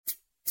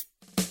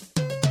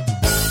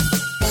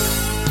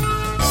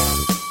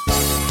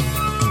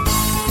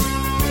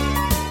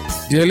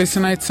Dear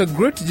listener, it's a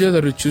great joy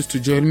that you choose to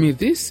join me.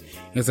 This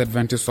is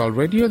Adventist World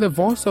Radio, the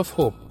voice of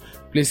hope.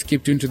 Please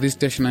keep tuned to this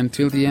station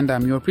until the end.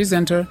 I'm your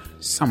presenter,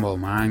 Samuel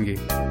Maangi.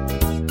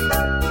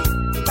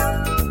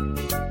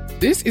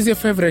 This is your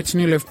favorite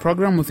New Life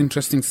program with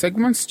interesting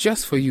segments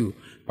just for you.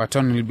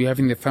 Paton will be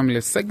having the family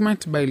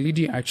segment by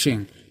Lydia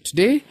Aching.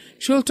 Today,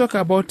 she'll talk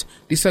about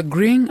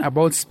disagreeing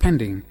about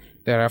spending.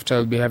 Thereafter,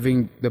 I'll be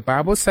having the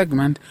Bible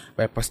segment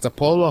by Pastor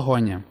Paul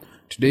Wahonya.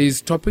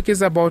 Today's topic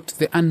is about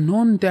the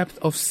unknown depth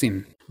of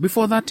sin.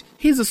 Before that,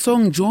 here's a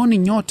song John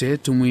Nyote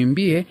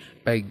Tumuimbie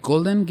by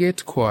Golden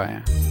Gate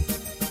Choir.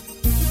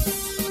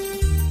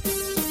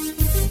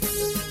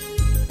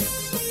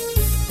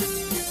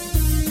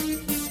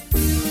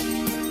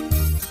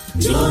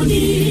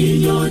 Johnny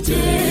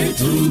nyote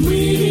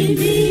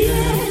tumwimbie,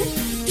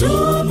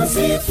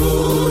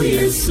 tumsifu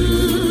Yesu,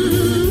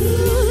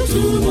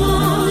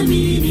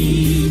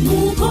 tumwamini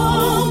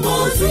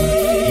Mkombozi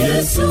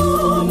Yesu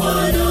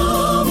mwana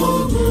wa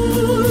Mungu.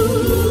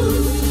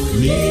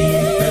 Ni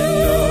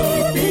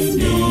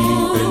pendo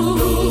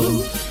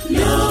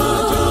la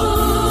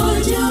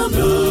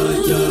ajabu.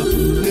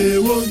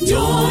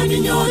 Johnny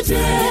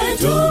nyote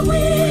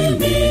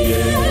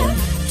tumwimbie,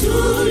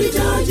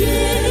 tulitaje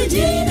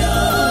jina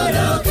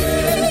lake.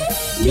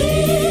 Ni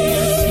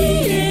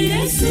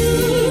Yesu,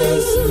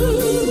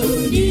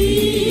 ni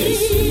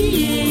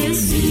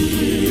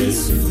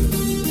Yesu.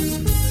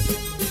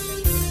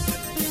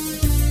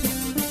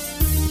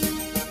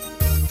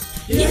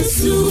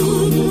 Yesu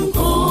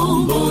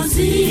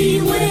mkombozi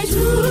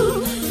wetu,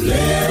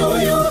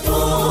 leo yupo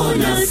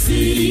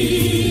nasi.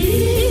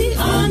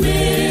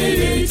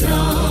 Ameleta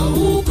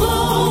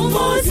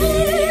ukombozi,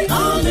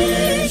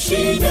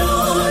 ameshinda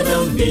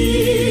dhambi.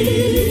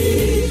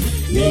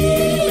 Ni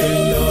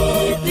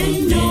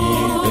pendo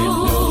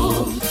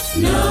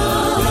na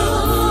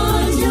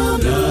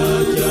ajabu.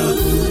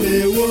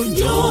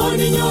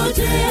 Njoni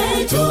nyote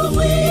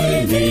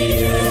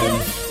tumwimbie,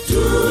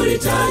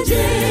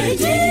 tulitaje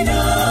jina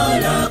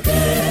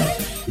lake.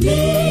 Ni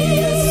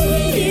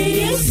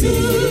Yesu,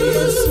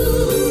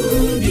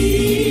 ni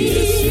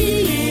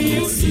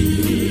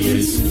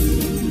Yesu.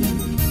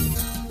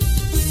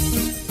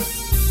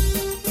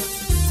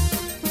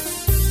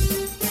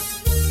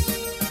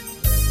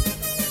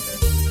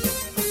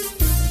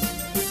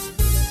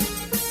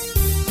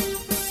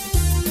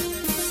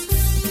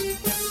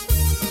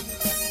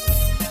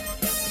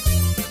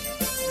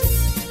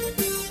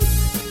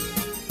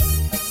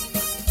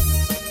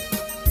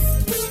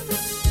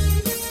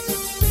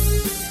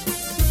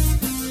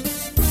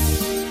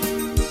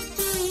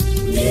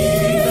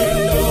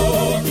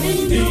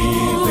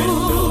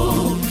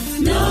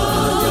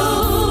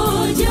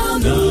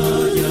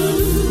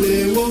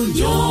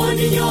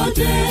 Njoni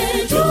nyote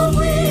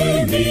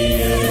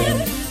tumwimbie,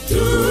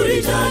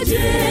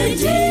 tulitaje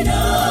jina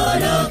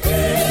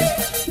lake.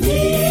 Ni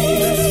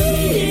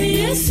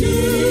Yesu,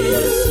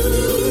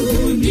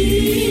 ni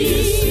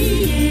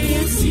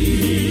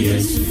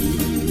Yesu.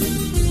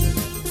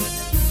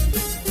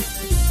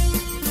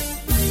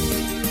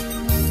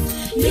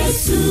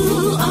 Yesu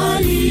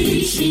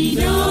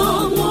alishinda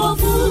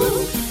mwovu,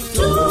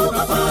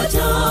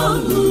 tukapata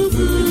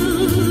nguvu.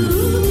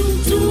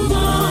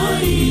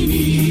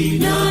 Tumaini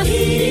na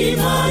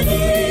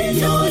imani,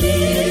 njoni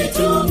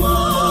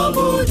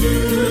tumwabudu.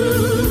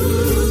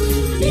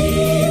 Ni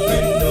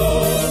pendo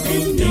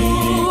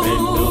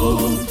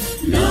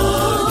la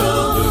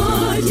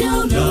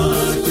ajabu.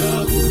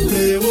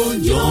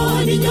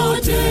 Njoni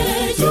nyote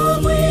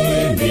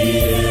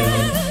tumwimbie,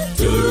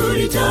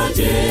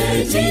 tulitaje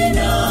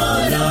jina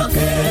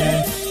lake.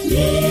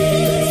 Ni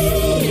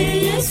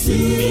Yesu,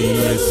 ni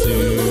Yesu.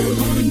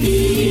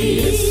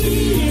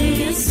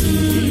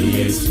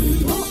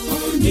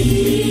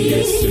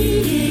 Ni Yesu,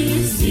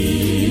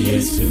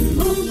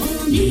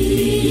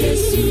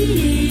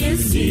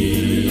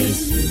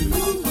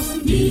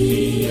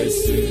 ni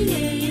Yesu.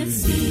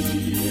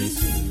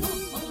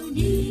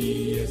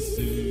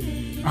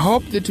 I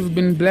hope that you've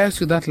been blessed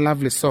with that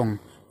lovely song.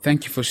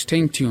 Thank you for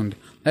staying tuned.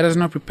 Let us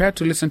now prepare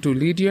to listen to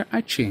Lydia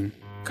Aching.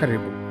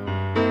 Karibu.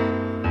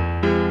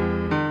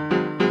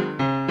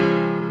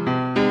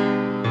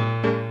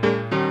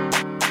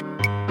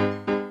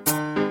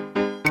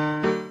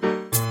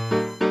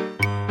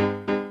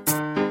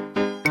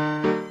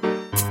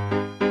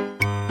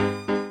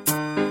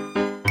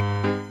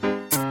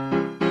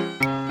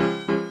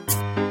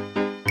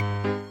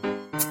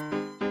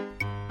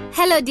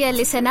 Hello, dear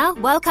listener.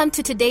 Welcome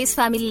to today's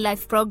Family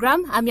Life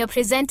program. I'm your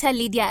presenter,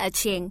 Lydia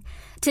Aching.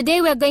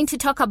 Today, we're going to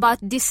talk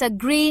about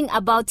disagreeing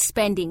about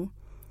spending.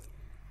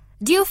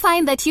 Do you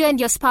find that you and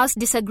your spouse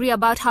disagree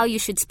about how you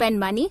should spend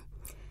money?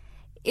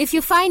 If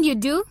you find you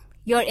do,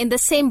 you're in the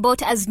same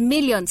boat as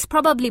millions,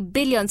 probably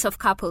billions of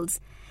couples.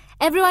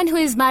 Everyone who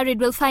is married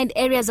will find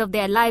areas of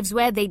their lives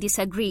where they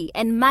disagree,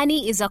 and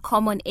money is a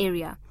common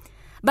area.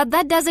 But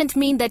that doesn't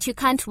mean that you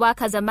can't work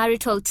as a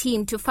marital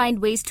team to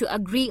find ways to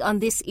agree on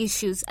these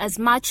issues as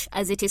much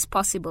as it is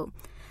possible,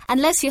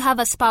 unless you have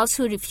a spouse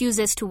who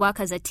refuses to work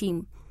as a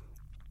team.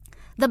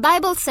 The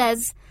Bible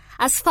says,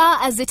 As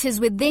far as it is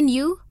within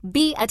you,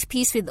 be at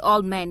peace with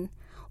all men.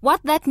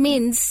 What that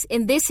means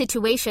in this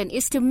situation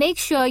is to make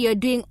sure you're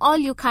doing all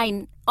you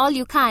can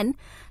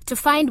to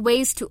find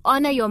ways to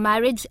honor your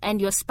marriage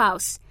and your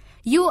spouse.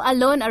 You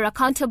alone are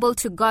accountable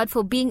to God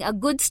for being a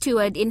good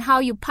steward in how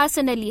you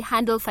personally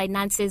handle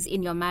finances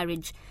in your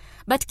marriage.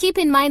 But keep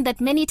in mind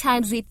that many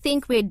times we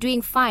think we're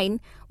doing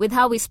fine with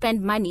how we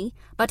spend money,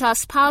 but our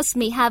spouse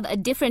may have a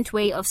different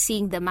way of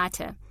seeing the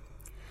matter.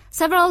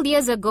 Several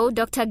years ago,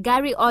 Dr.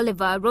 Gary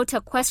Oliver wrote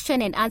a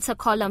question and answer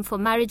column for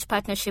Marriage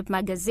Partnership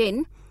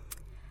magazine,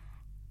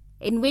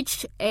 in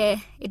which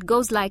it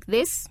goes like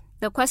this.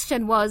 The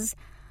question was,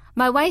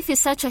 "My wife is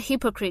such a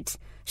hypocrite.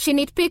 She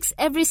nitpicks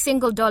every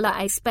single dollar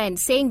I spend,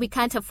 saying we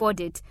can't afford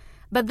it.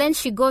 But then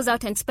she goes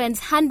out and spends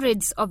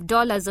hundreds of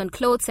dollars on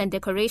clothes and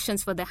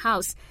decorations for the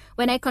house.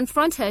 When I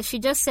confront her, she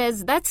just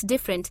says, 'That's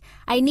different.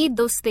 I need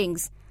those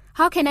things.'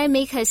 How can I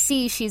make her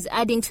see she's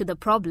adding to the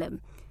problem?"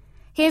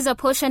 Here's a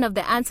portion of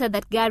the answer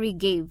that Gary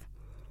gave.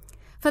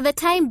 For the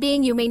time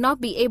being, you may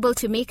not be able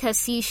to make her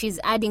see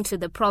she's adding to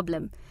the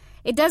problem.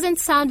 It doesn't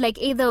sound like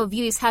either of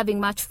you is having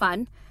much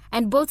fun,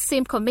 and both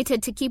seem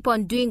committed to keep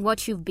on doing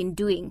what you've been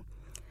doing.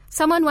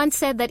 Someone once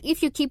said that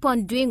if you keep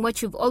on doing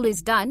what you've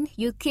always done,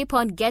 you keep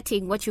on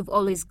getting what you've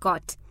always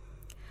got.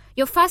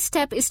 Your first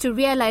step is to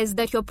realize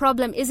that your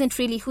problem isn't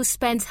really who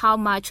spends how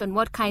much on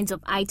what kinds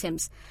of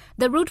items.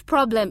 The root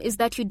problem is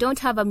that you don't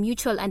have a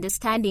mutual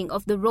understanding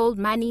of the role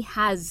money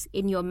has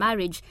in your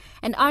marriage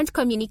and aren't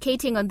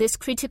communicating on this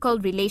critical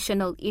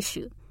relational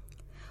issue.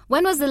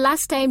 When was the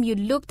last time you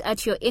looked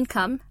at your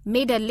income,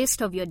 made a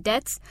list of your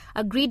debts,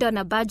 agreed on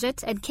a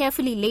budget, and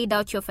carefully laid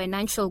out your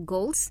financial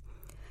goals?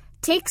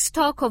 Take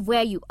stock of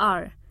where you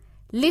are.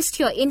 List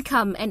your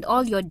income and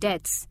all your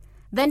debts.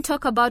 Then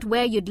talk about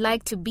where you'd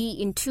like to be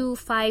in 2,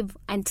 5,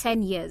 and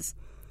 10 years.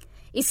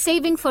 Is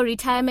saving for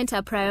retirement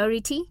a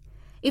priority?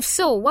 If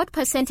so, what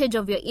percentage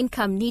of your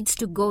income needs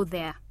to go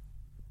there?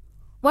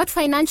 What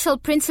financial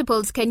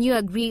principles can you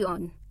agree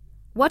on?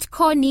 What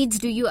core needs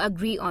do you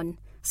agree on,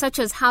 such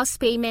as house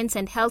payments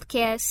and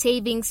healthcare,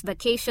 savings,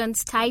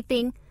 vacations,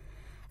 tithing?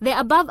 The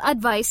above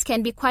advice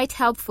can be quite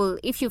helpful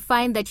if you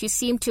find that you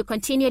seem to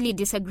continually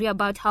disagree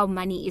about how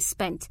money is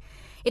spent.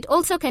 It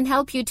also can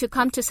help you to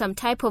come to some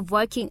type of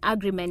working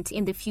agreement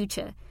in the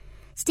future.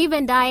 Steve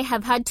and I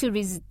have had to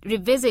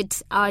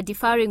revisit our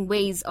differing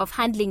ways of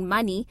handling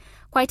money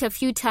quite a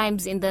few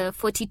times in the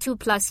 42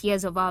 plus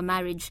years of our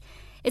marriage.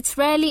 It's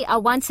rarely a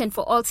once and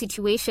for all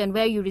situation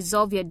where you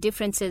resolve your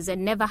differences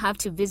and never have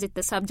to visit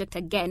the subject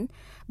again,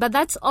 but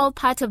that's all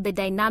part of the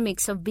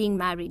dynamics of being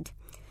married.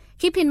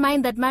 Keep in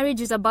mind that marriage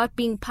is about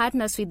being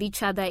partners with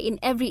each other in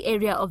every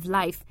area of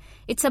life.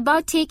 It's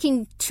about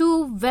taking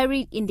two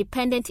very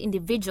independent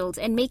individuals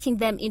and making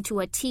them into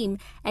a team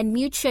and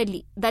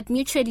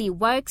mutually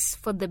works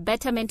for the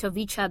betterment of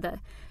each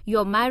other,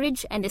 your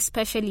marriage, and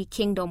especially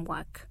kingdom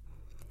work.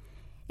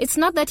 It's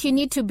not that you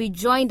need to be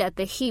joined at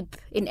the hip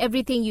in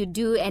everything you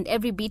do and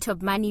every bit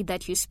of money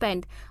that you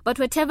spend, but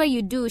whatever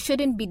you do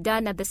shouldn't be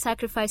done at the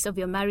sacrifice of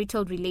your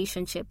marital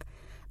relationship.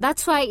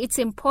 That's why it's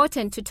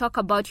important to talk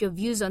about your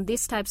views on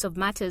these types of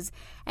matters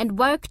and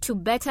work to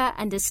better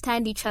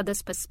understand each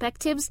other's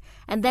perspectives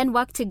and then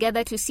work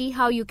together to see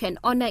how you can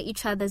honor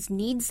each other's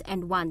needs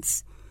and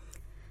wants.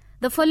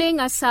 The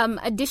following are some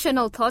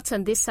additional thoughts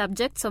on these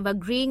subjects of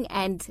agreeing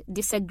and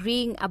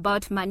disagreeing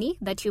about money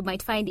that you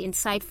might find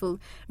insightful,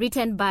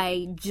 written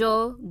by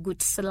Joe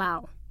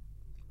Gutzlau.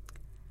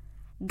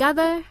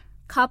 Gather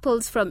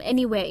couples from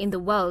anywhere in the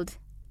world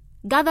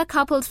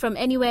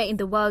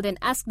and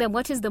ask them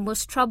what is the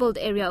most troubled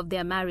area of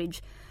their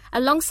marriage.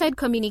 Alongside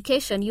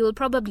communication, you will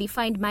probably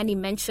find money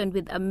mentioned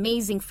with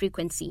amazing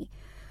frequency.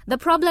 The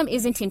problem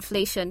isn't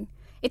inflation.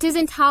 It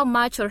isn't how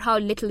much or how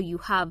little you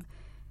have.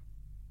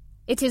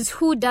 It is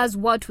who does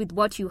what with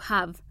what you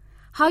have.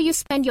 How you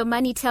spend your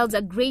money tells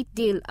a great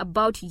deal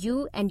about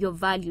you and your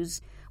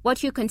values,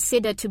 what you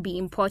consider to be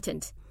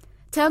important.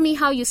 Tell me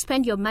how you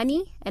spend your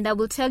money, and I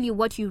will tell you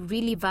what you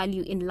really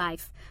value in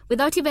life.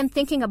 Without even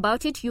thinking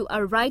about it, you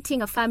are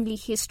writing a family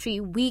history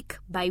week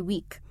by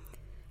week.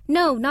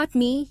 No, not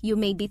me, you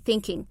may be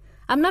thinking.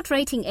 I'm not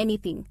writing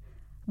anything.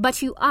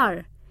 But you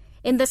are.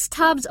 In the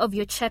stubs of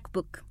your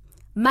checkbook.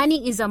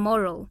 Money is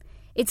amoral.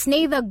 It's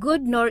neither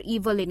good nor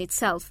evil in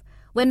itself.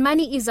 When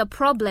money is a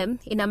problem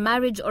in a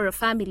marriage or a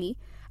family,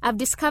 I've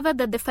discovered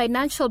that the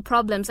financial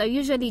problems are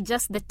usually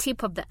just the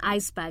tip of the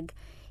iceberg.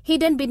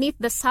 Hidden beneath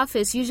the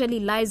surface usually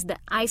lies the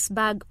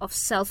iceberg of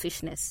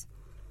selfishness.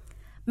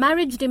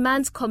 Marriage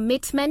demands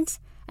commitment,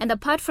 and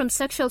apart from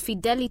sexual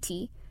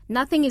fidelity,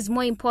 nothing is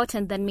more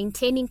important than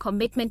maintaining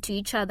commitment to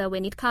each other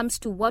when it comes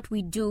to what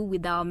we do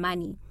with our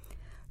money.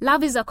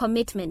 Love is a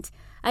commitment,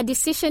 a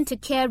decision to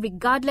care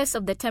regardless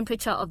of the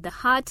temperature of the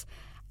heart,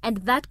 and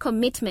that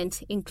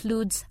commitment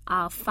includes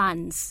our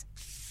funds.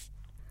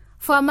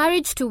 For a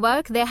marriage to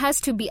work, there has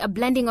to be a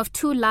blending of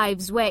two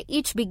lives where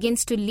each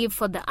begins to live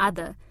for the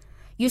other.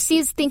 You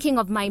cease thinking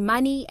of my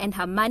money and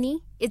her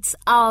money. It's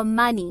our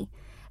money.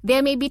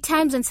 There may be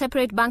times when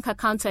separate bank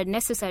accounts are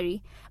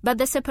necessary, but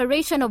the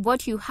separation of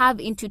what you have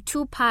into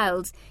two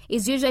piles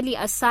is usually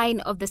a sign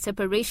of the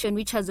separation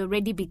which has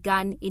already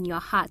begun in your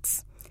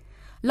hearts.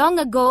 Long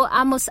ago,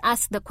 Amos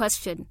asked the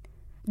question,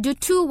 do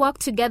two walk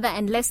together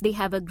unless they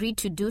have agreed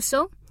to do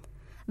so?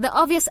 The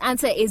obvious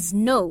answer is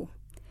no.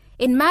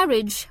 In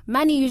marriage,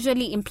 money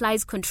usually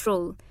implies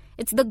control.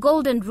 It's the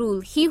golden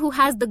rule. He who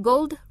has the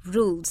gold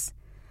rules.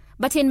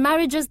 But in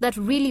marriages that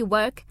really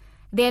work,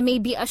 there may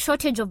be a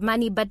shortage of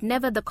money, but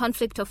never the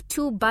conflict of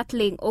two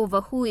battling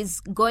over who is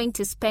going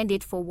to spend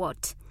it for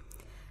what.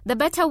 The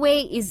better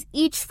way is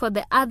each for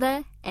the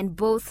other and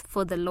both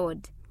for the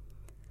Lord.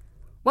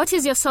 What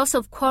is your source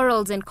of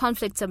quarrels and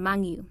conflicts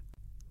among you?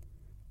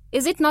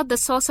 Is it not the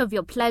source of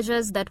your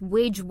pleasures that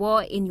wage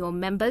war in your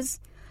members?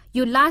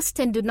 You lust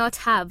and do not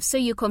have, so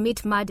you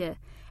commit murder.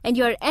 And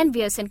you are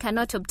envious and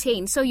cannot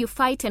obtain, so you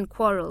fight and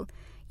quarrel.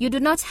 You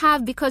do not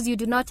have because you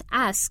do not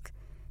ask.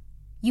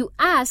 You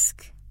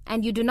ask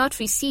and you do not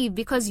receive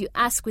because you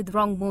ask with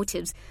wrong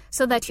motives,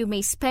 so that you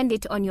may spend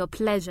it on your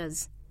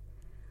pleasures.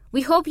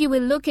 We hope you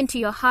will look into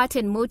your heart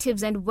and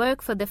motives and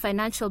work for the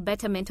financial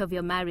betterment of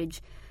your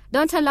marriage.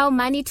 Don't allow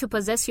money to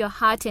possess your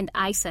heart and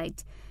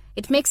eyesight.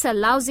 It makes a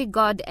lousy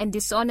God and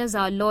dishonors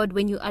our Lord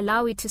when you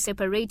allow it to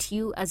separate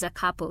you as a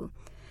couple.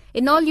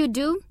 In all you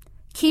do,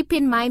 keep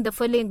in mind the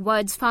following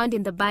words found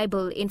in the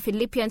Bible in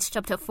Philippians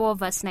chapter 4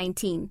 verse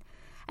 19.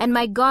 And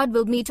my God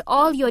will meet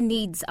all your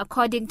needs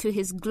according to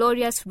his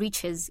glorious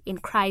riches in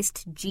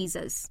Christ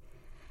Jesus.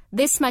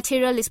 This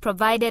material is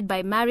provided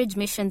by Marriage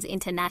Missions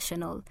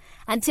International.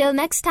 Until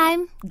next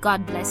time,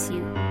 God bless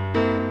you.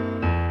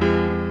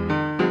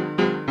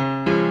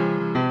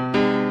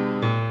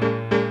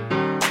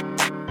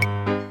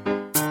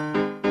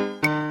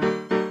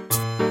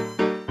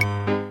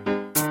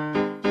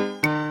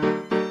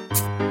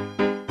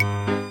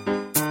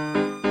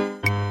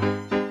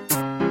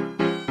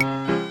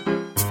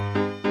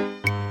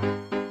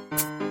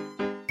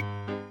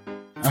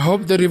 I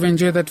hope that you've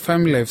enjoyed that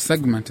Family Life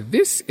segment.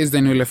 This is the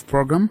New Life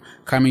program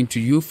coming to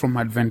you from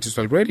Adventist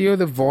World Radio,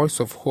 the voice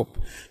of hope.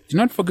 Do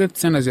not forget to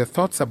send us your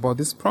thoughts about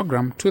this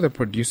program to the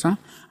producer,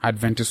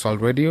 Adventist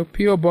World Radio,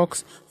 P.O.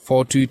 Box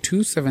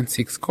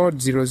 42276,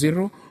 code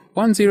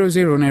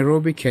 00100,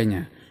 Nairobi,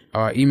 Kenya.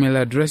 Our email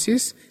address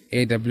is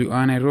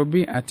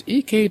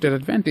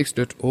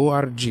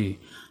awrnairobi@ek.adventist.org.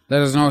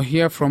 Let us now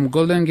hear from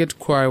Golden Gate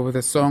Choir with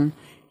the song,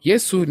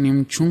 Yesu ni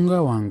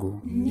mchunga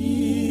wangu.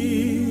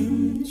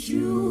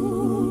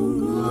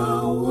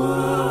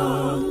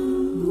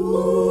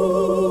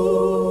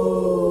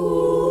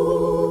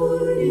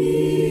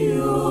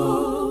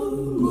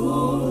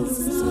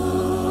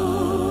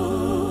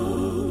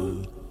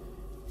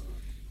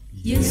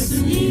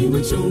 Yesu ni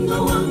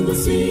mchunga wangu,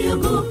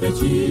 siogope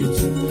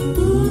kitu.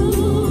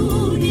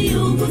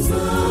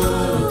 Uniongoza,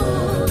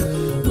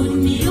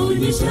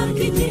 unionyesha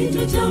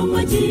kijito cha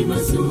maji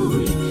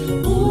mazuri,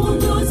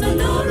 uongoza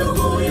na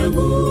roho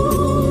yangu.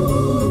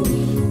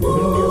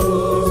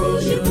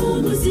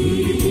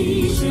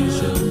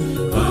 Unipumzisha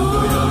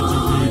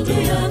kando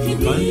ya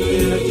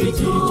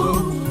kijito,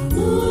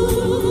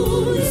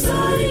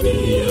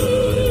 unisaidia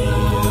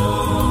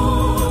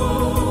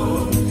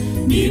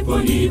nipo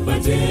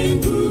nipate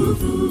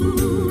nguvu.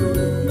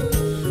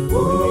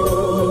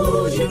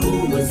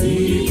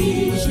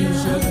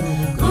 Unipumzisha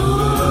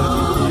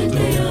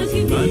kando ya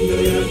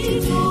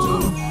kijito,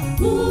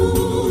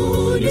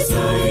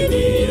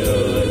 unisaidia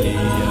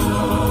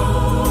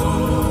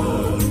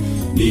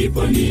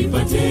nipo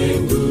nipate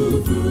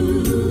nguvu.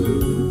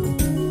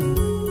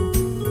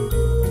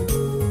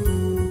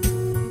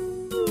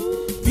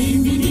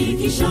 Mimi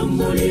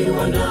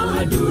nikishambuliwa na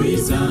adui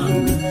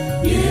zangu,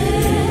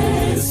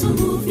 Yesu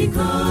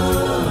hufika.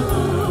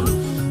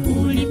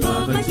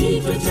 Unipaka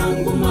kichwa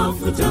changu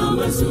mafuta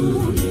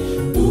mazuri,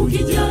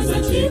 ukijaza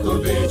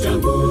kikombe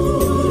changu.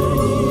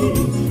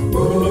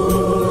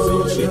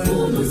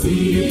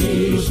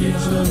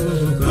 Unipumzisha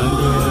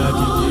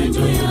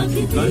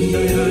kando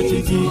ya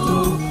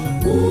kijito,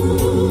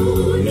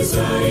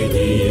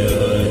 unisaidia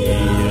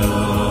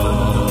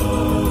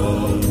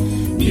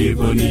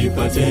nipo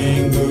nipate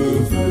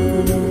nguvu.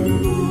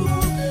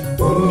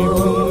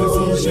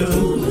 Unipumzisha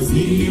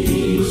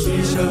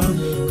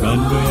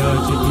kando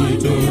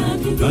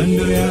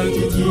ya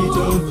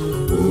kijito,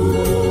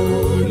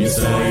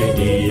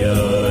 unisaidia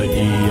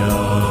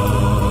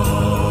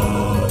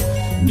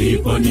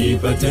nipo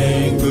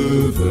nipate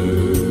nguvu.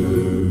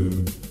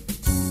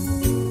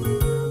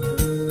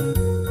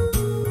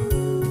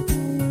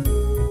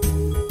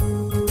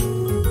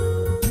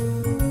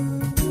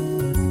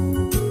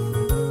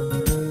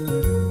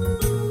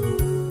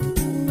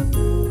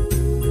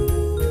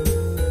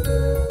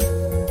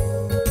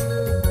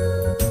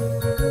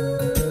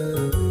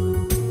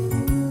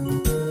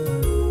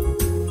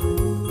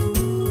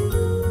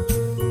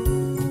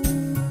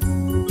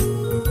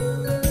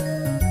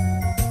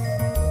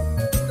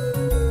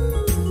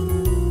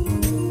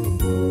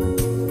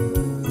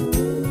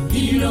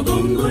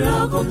 Gongo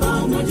lako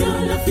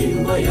pamoja na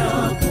fimbo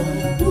yako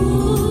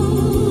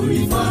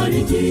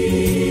unifariji.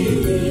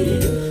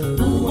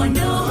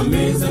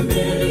 meza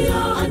mbele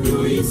ya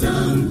adui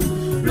zangu,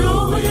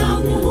 roho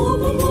yangu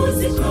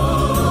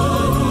hupumzika.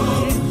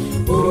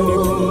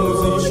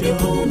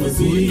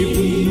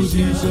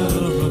 Unipumzisha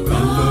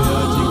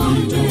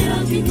kando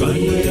ya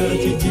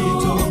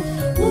kijito,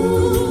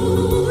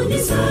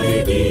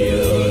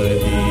 unisaidia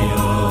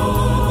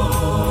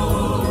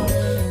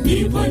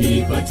ndipo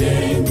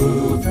nipate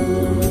nguvu.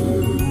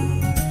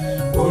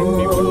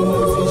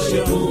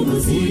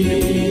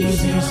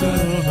 Unipumzisha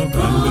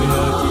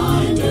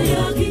kando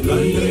ya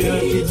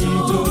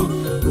kijito,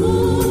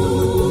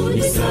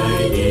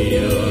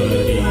 unisaidia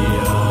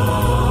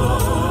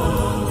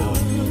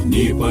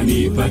ndipo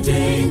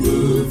nipate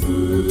nguvu.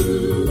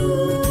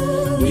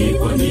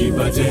 Ndipo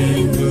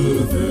nipate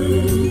nguvu.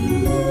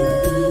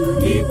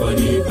 Ndipo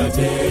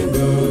nipate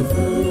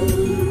nguvu.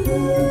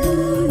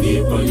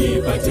 Ndipo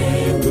nipate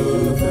nguvu.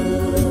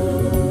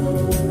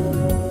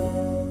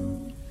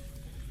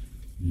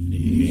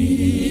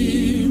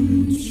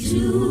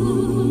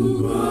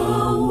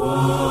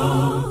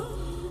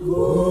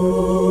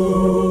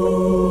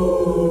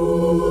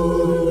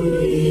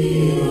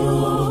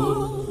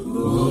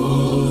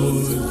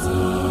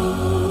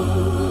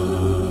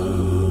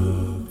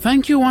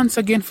 Thank you once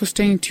again for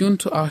staying tuned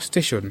to our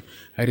station.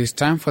 It is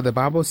time for the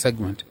Bible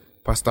segment.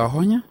 Pastor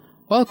Ahonya,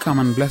 welcome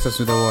and bless us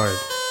with the word.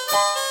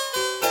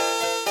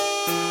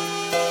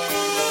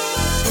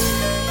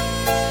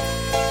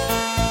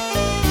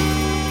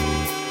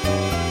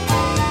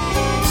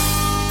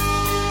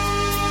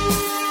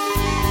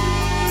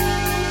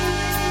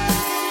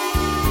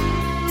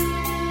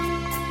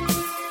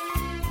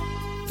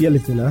 Dear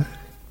listener,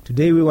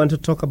 today we want to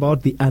talk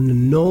about the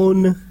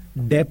unknown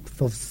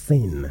depth of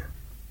sin.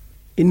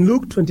 In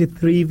Luke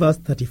 23 verse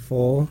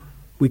 34,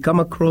 we come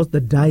across the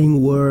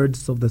dying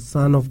words of the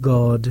Son of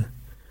God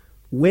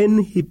when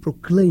he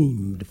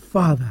proclaimed,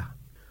 "Father,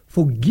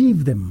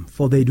 forgive them,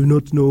 for they do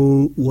not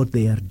know what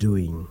they are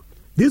doing."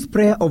 This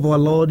prayer of our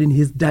Lord in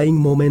his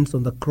dying moments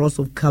on the cross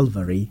of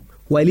Calvary,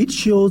 while it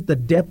shows the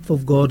depth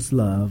of God's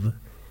love,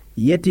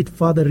 yet it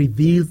further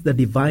reveals the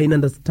divine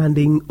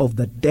understanding of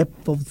the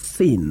depth of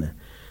sin,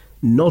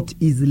 not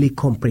easily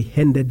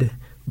comprehended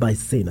by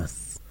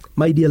sinners.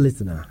 My dear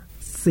listener,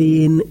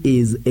 sin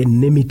is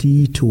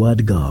enmity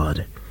toward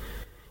God.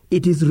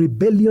 It is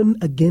rebellion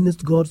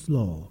against God's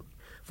law.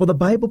 For the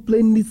Bible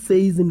plainly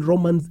says in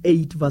Romans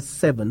 8 verse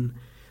 7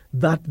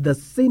 that the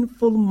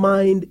sinful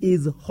mind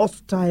is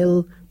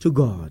hostile to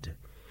God.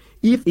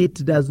 If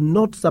it does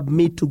not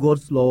submit to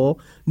God's law,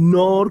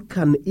 nor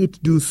can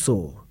it do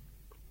so.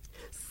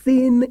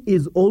 Sin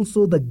is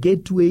also the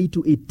gateway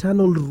to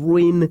eternal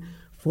ruin,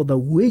 for the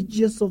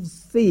wages of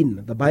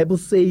sin, the Bible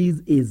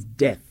says, is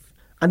death.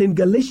 And in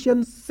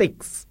Galatians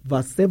 6,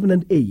 verse 7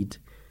 and 8,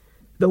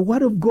 the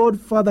Word of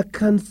God further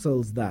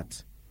counsels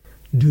that,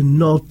 "Do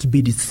not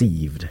be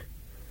deceived.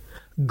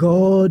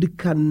 God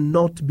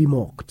cannot be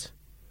mocked.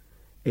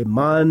 A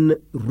man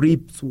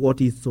reaps what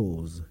he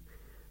sows.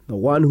 The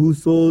one who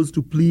sows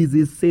to please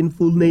his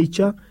sinful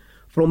nature,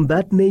 from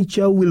that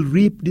nature will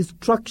reap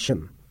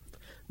destruction.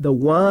 The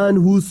one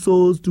who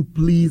sows to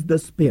please the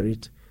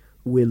Spirit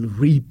will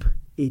reap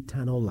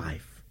eternal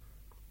life."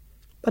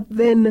 But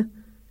then,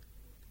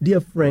 dear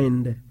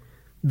friend,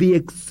 the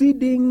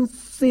exceeding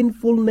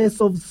sinfulness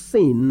of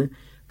sin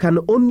can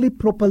only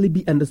properly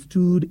be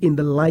understood in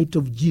the light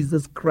of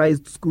Jesus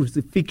Christ's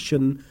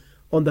crucifixion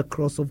on the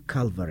cross of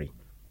Calvary.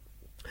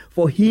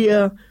 For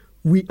here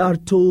we are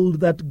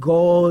told that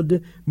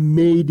God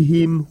made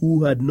him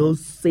who had no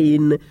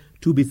sin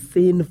to be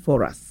sin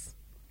for us.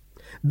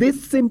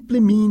 This simply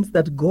means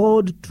that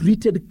God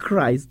treated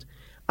Christ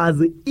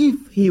as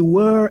if he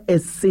were a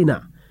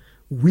sinner,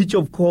 which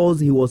of course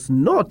he was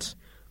not,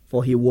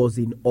 for he was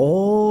in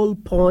all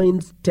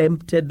points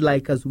tempted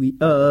like as we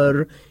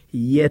are,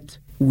 yet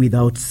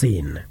without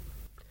sin.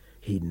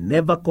 He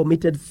never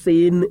committed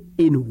sin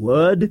in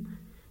word,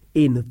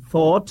 in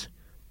thought,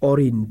 or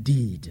in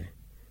deed.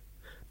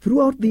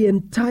 Throughout the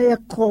entire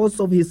course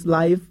of his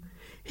life,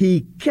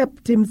 he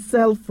kept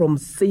himself from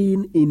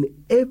sin in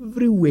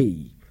every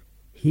way.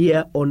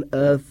 Here on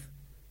earth,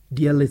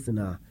 dear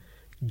listener,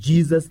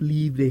 Jesus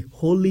lived a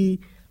holy,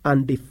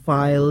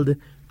 undefiled,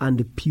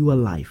 and pure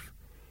life.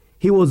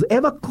 He was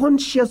ever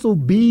conscious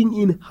of being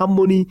in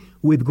harmony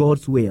with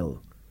God's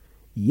will.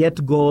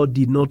 Yet God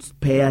did not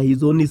spare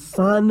his only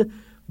Son,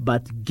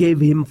 but gave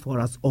him for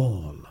us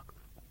all.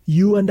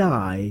 You and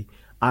I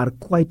are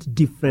quite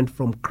different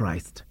from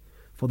Christ.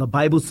 For the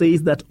Bible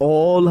says that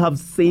all have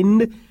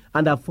sinned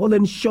and have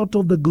fallen short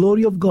of the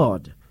glory of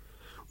God.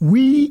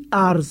 We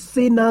are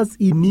sinners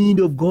in need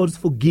of God's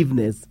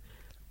forgiveness,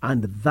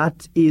 and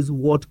that is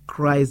what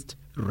Christ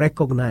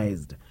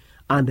recognized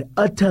and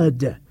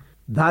uttered,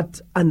 that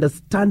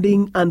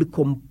understanding and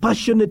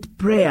compassionate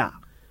prayer,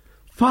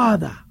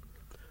 "Father,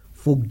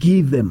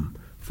 forgive them,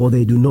 for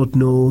they do not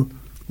know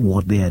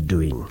what they are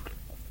doing."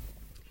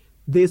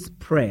 This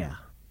prayer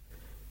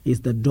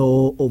is the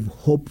door of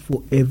hope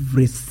for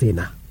every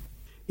sinner.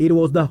 It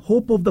was the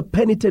hope of the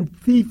penitent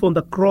thief on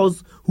the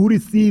cross who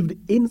received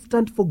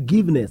instant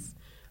forgiveness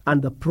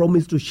and the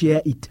promise to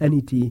share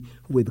eternity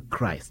with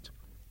Christ.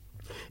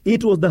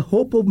 It was the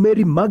hope of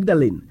Mary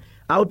Magdalene,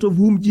 out of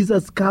whom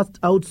Jesus cast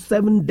out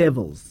 7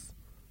 devils.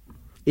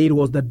 It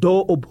was the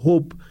door of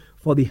hope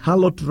for the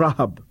harlot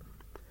Rahab.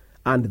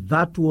 And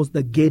that was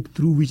the gate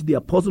through which the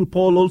Apostle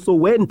Paul also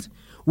went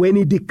when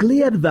he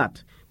declared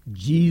that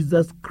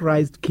Jesus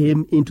Christ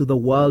came into the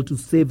world to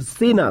save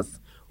sinners,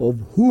 of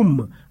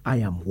whom I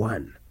am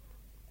one.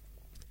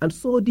 And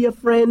so, dear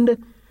friend,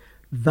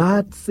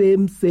 that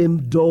same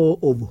door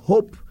of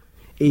hope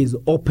is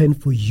open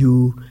for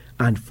you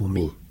and for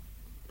me.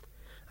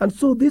 And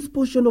so this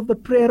portion of the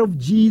prayer of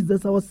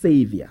Jesus, our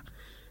Savior,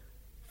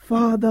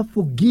 Father,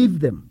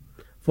 forgive them,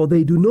 for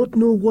they do not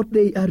know what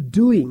they are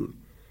doing,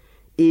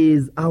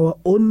 is our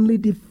only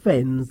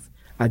defense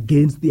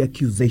against the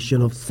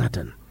accusation of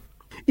Satan.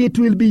 It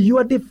will be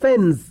your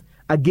defense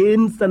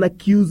against an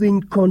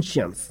accusing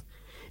conscience.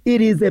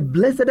 It is a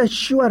blessed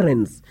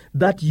assurance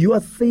that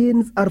your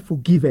sins are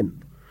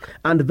forgiven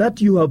and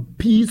that you have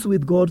peace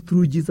with God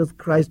through Jesus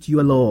Christ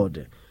your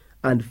Lord.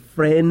 And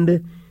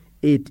friend,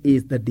 it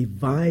is the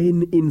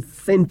divine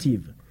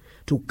incentive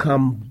to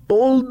come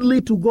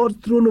boldly to God's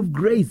throne of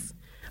grace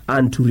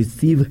and to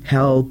receive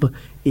help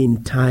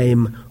in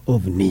time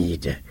of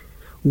need.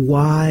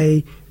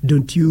 Why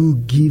don't you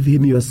give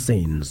him your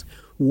sins?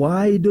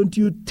 Why don't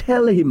you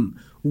tell him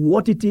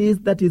what it is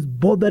that is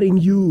bothering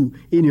you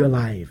in your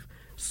life,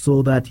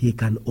 so that he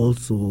can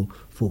also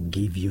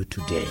forgive you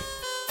today?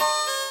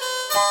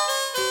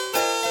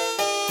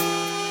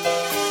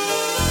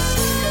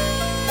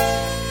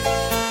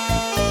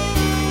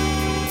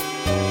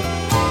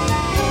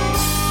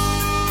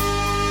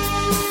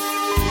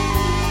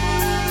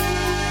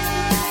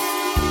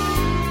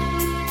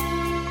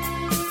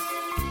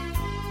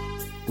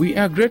 We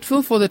are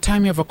grateful for the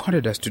time you have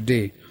accorded us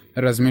today.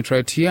 Let us meet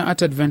right here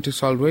at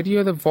Adventist World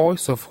Radio, the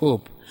voice of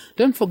hope.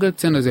 Don't forget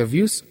to send us your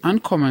views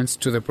and comments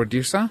to the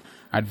producer,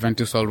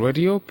 Adventist World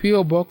Radio,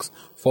 P.O. Box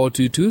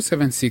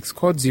 42276,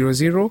 code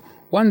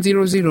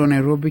 00100,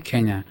 Nairobi,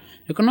 Kenya.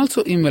 You can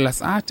also email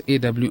us at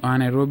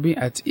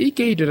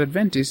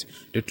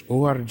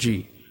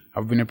awrnairobi@ek.adventist.org.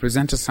 I've been a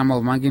presenter,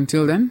 Samuel Mag.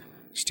 Until then,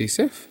 stay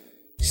safe,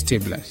 stay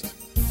blessed.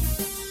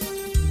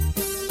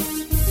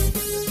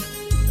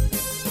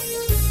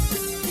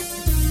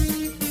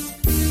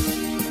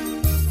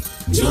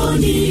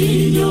 Njoni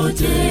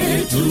nyote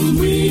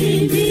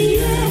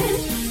tumwimbie,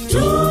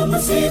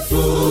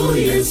 tumsifu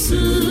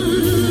Yesu,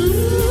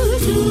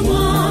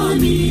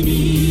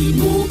 tumwamini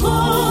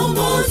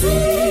Mkombozi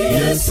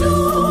Yesu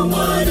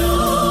mwana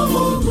wa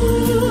Mungu.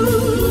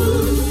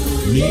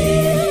 Ni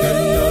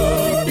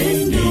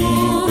pendo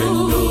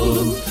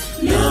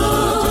la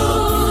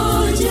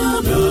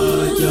ajabu.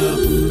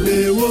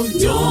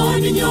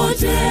 Njoni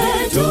nyote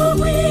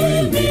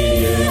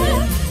tumwimbie,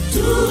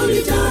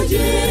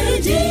 tulitaje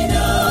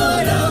jina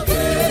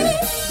lake.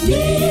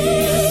 Ni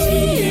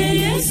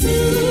Yesu,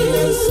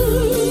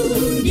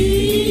 ni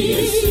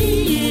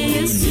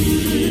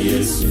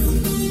Yesu.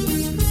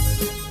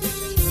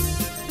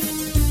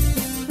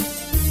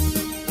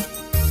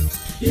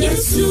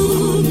 Yesu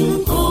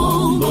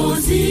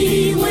mkombozi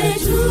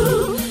wetu,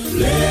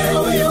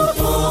 leo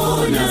yupo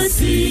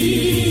nasi,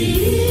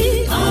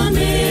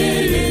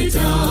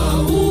 ameleta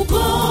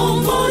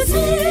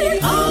ukombozi,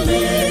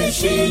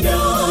 ameshinda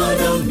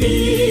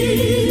dhambi.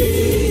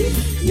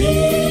 Ni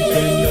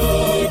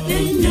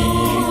pendo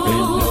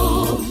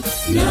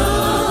la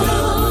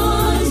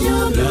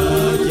ajabu.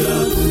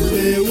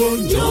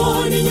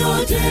 Njoni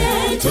nyote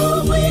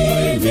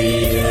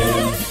tumwimbie,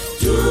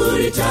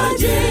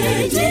 tulitaje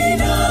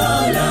jina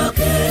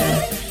lake.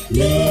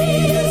 Ni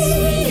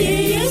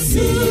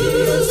Yesu,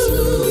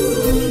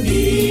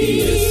 ni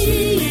Yesu.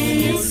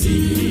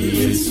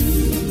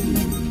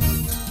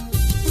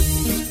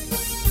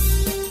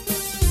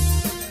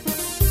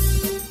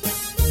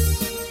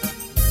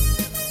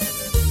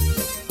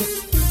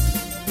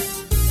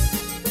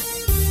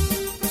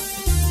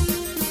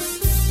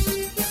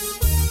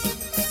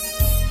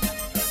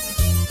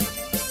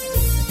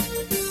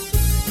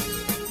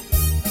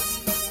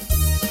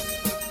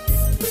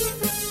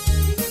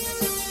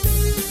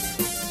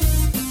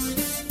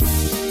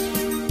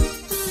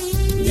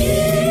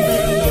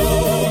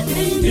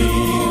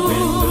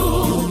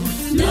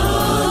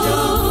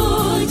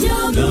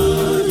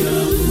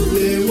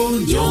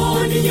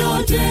 Njoni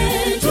nyote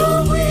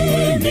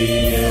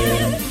tumwimbie,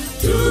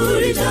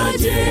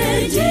 tulitaje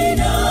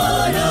jina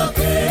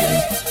lake.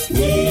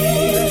 Ni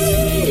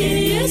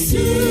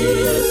Yesu,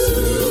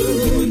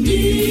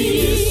 ni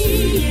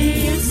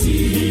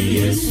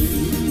Yesu.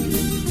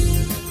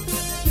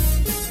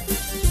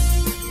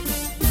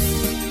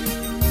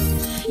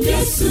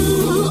 Yesu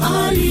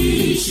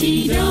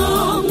alishinda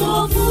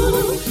mwovu,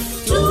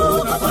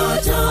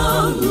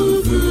 tukapata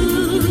nguvu,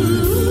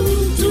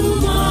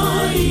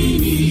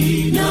 tumaini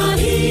na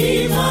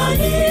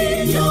imani,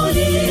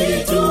 njoni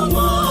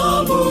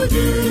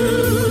tumwabudu.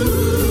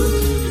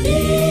 Ni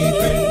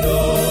pendo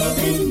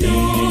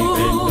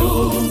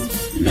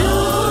la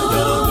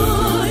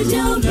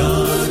ajabu.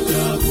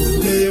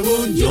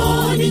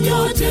 Njoni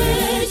nyote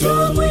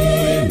tumwimbie,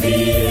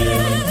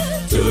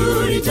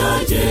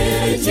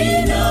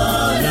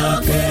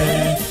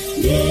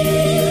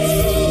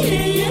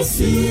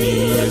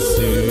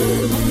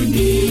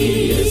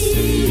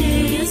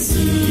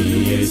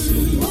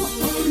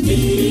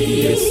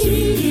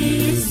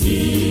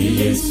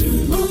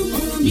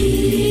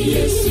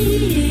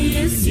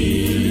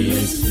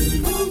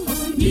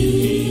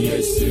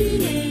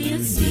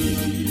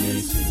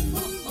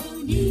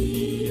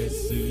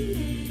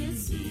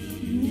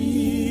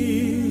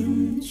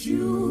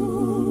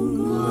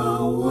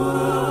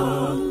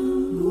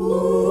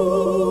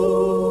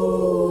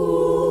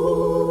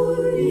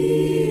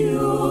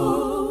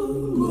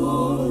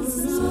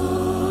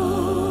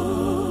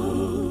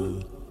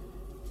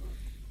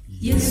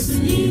 Yesu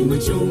ni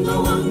mchunga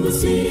wangu,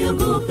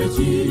 siogope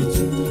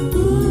kitu.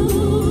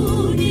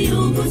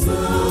 Uniongoza,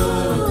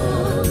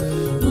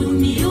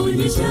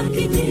 unionyesha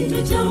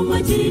kijito cha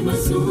maji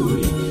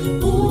mazuri,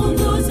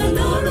 uongoza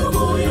na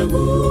roho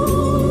yangu.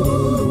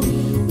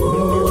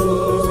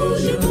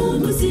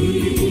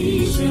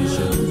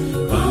 Unipumzisha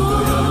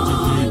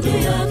kando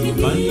ya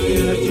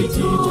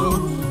kijito,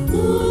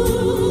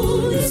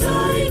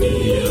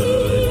 unisaidia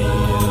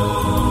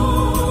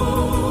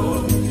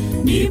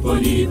nipo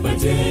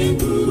nipate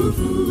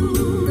nguvu.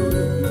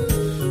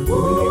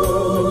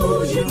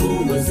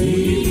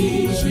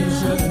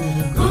 Unipumzisha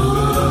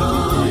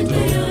kando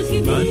ya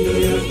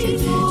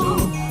kijito,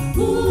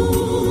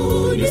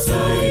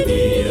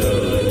 unisaidia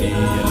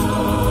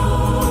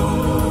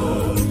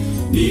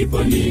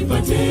nipo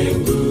nipate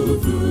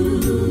nguvu.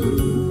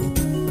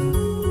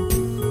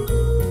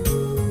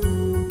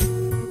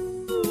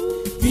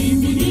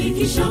 Mimi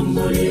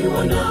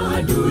nikishambuliwa na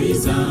adui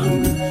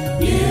zangu,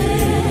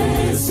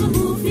 Yesu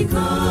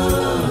hufika.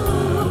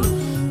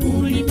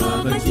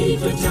 Ulipaka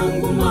kichwa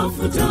changu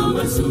mafuta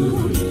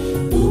mazuri,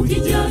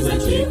 ukijaza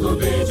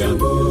kikombe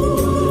changu.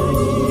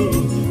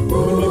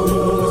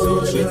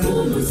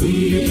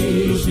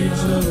 Unipumzisha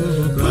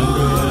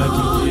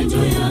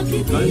kando ya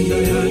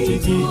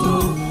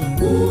kijito,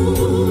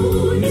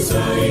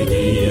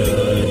 unisaidia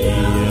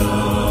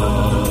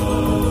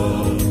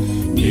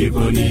nipo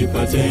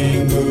nipate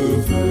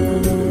nguvu.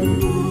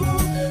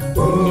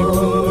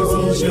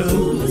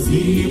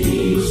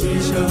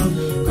 Unipumzisha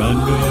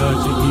kando ya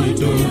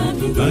kijito,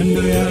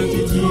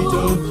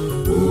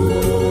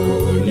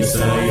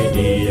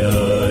 unisaidia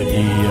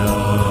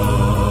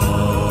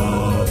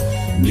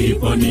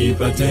nipo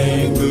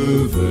nipate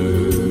nguvu.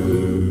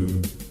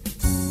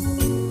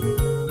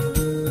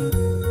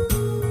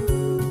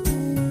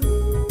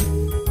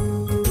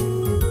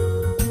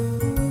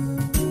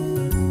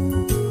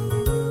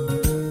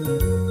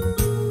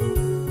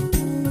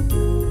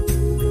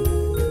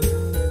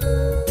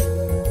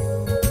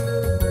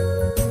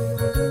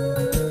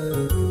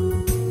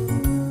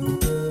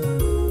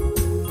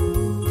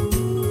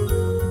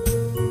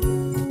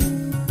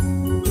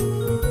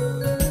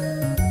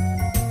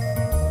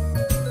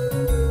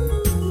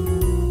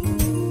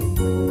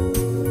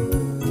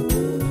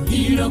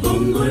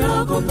 Gongo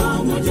lako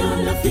pamoja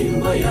na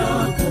fimbo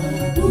yako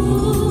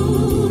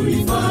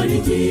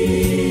unifariji.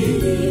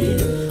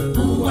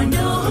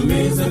 Uandaa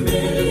meza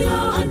mbele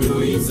ya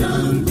adui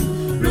zangu,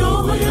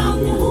 roho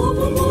yangu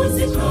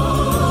hupumzika.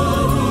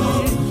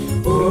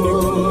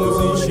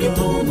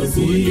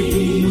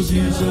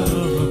 Unipumzisha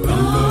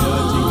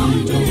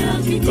kando ya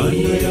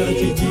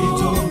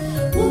kijito,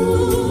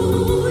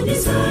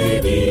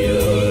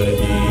 unisaidia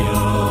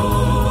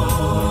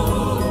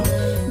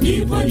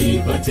nipo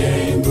nipate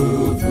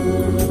nguvu.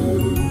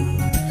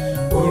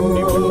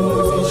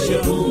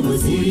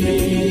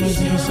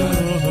 Unipumzisha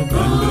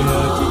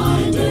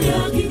kando ya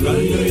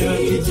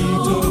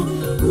kijito,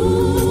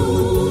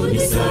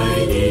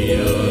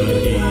 unisaidia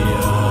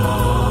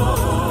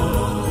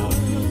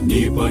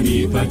nipo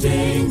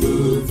nipate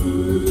nguvu.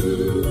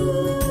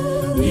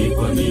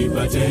 Nipo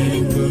nipate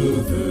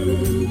nguvu.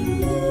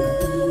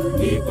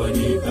 Nipo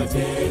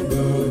nipate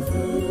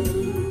nguvu.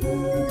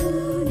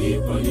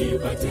 Nipo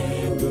nipate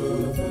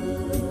nguvu.